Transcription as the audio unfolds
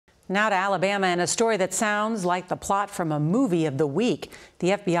Now to Alabama and a story that sounds like the plot from a movie of the week. The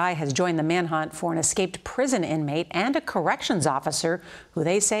FBI has joined the manhunt for an escaped prison inmate and a corrections officer who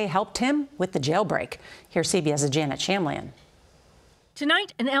they say helped him with the jailbreak. Here's CBS's Janet Shamlian.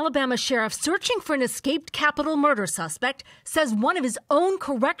 Tonight, an Alabama sheriff searching for an escaped capital murder suspect says one of his own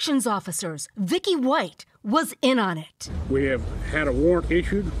corrections officers, Vicky White, was in on it. We have had a warrant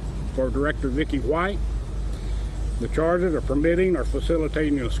issued for Director Vicky White. The charges are permitting or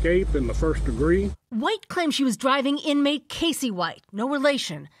facilitating an escape in the first degree. White claims she was driving inmate Casey White, no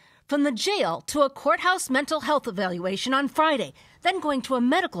relation, from the jail to a courthouse mental health evaluation on Friday, then going to a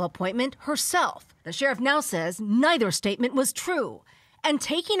medical appointment herself. The sheriff now says neither statement was true. And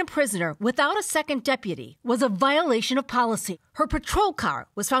taking a prisoner without a second deputy was a violation of policy. Her patrol car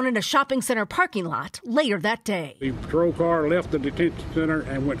was found in a shopping center parking lot later that day. The patrol car left the detention center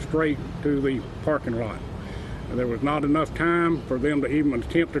and went straight to the parking lot. There was not enough time for them to even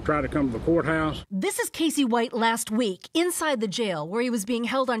attempt to try to come to the courthouse. This is Casey White last week inside the jail where he was being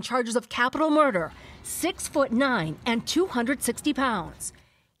held on charges of capital murder, 6'9" and 260 pounds.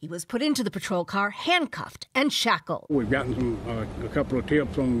 He was put into the patrol car, handcuffed and shackled. We've gotten a couple of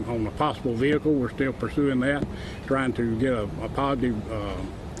tips on a possible vehicle. We're still pursuing that, trying to get a positive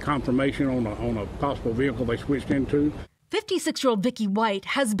confirmation on a possible vehicle they switched into. 56-year-old Vicky White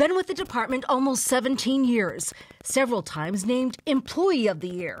has been with the department almost 17 years, several times named Employee of the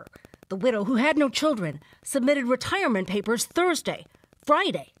Year. The widow, who had no children, submitted retirement papers Thursday.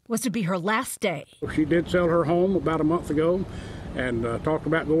 Friday was to be her last day. She did sell her home about a month ago and talked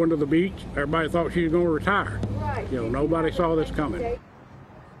about going to the beach. Everybody thought she was going to retire. Right. Nobody saw this coming.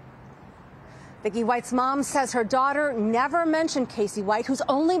 Vicky White's mom says her daughter never mentioned Casey White, who's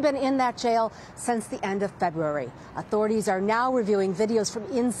only been in that jail since the end of February. Authorities are now reviewing videos from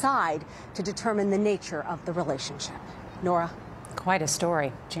inside to determine the nature of the relationship. Nora. Quite a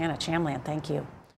story. Janet Shamlian, thank you.